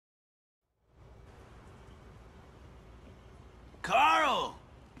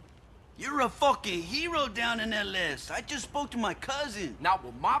You're a fucking hero down in LS. I just spoke to my cousin. Not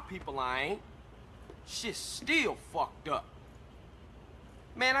with my people, I ain't. Shit's still fucked up.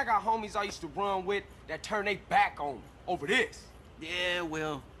 Man, I got homies I used to run with that turned their back on me over this. Yeah,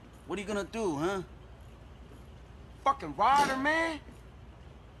 well, what are you gonna do, huh? Fucking Ryder, man.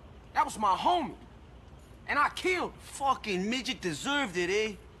 That was my homie. And I killed him. Fucking midget deserved it,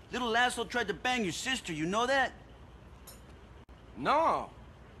 eh? Little asshole tried to bang your sister, you know that? No.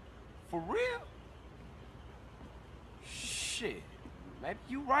 For real? Shit. Maybe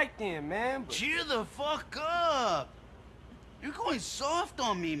you right then, man, but... Cheer the fuck up! You're going soft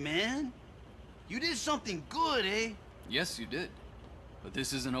on me, man. You did something good, eh? Yes, you did. But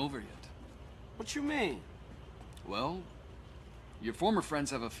this isn't over yet. What you mean? Well, your former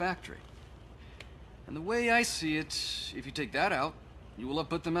friends have a factory. And the way I see it, if you take that out, you will have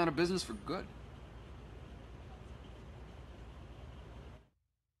put them out of business for good.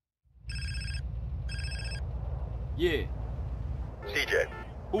 Yeah. CJ.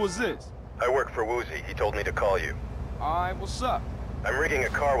 Who is this? I work for Woozie. He told me to call you. Alright, what's up? I'm rigging a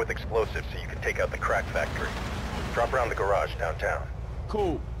car with explosives so you can take out the crack factory. Drop around the garage downtown.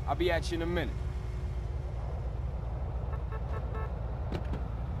 Cool. I'll be at you in a minute.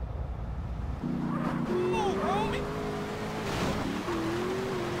 Move, homie!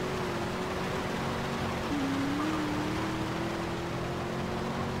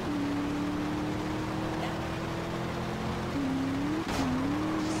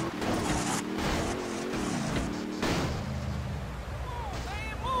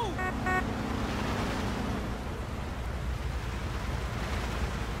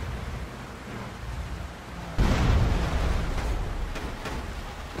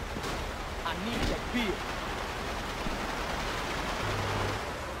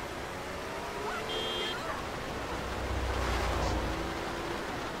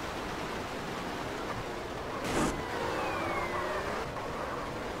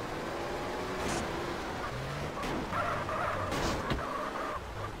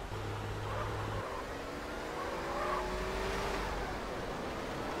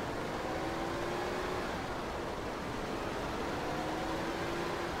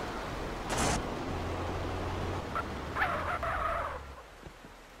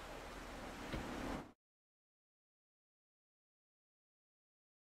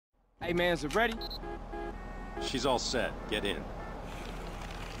 Hey, man, is it ready? She's all set. Get in.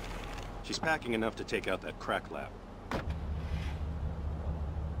 She's packing enough to take out that crack lab.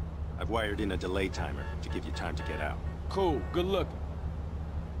 I've wired in a delay timer to give you time to get out. Cool. Good looking.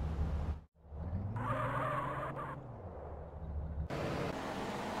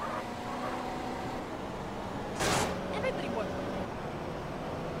 Everybody wants.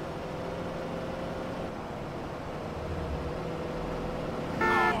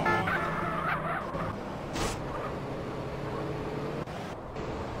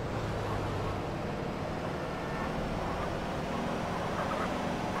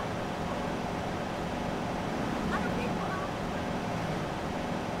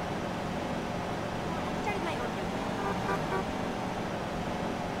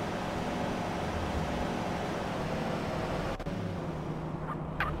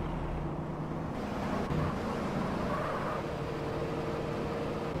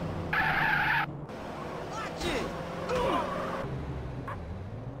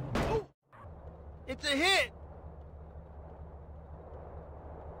 It's a hit!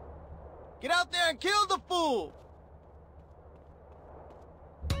 Get out there and kill the fool!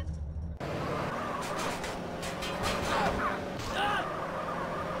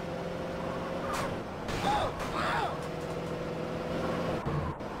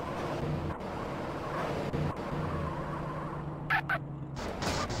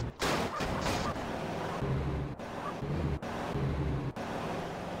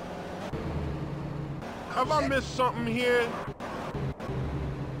 Have I missed something here?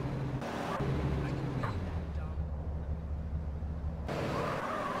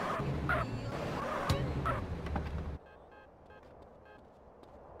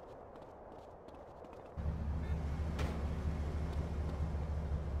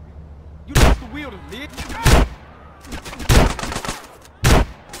 You left the wheel to live.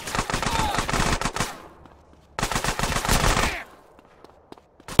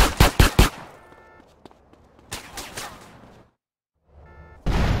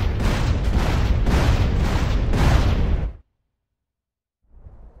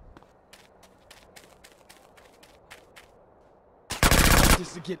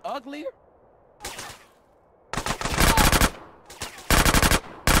 Just to get uglier?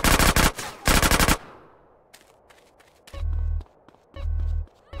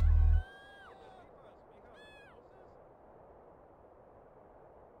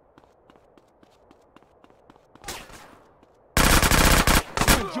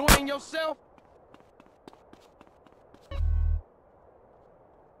 enjoying yourself?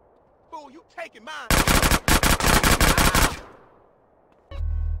 Fool, you taking mine.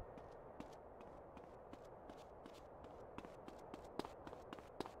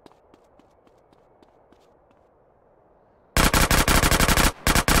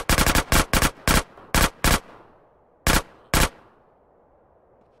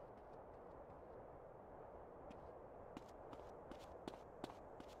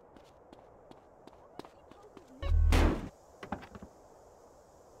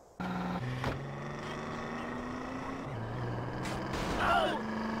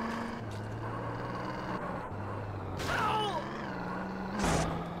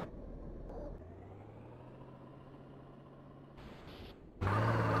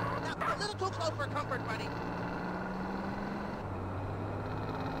 A little too close for comfort, buddy.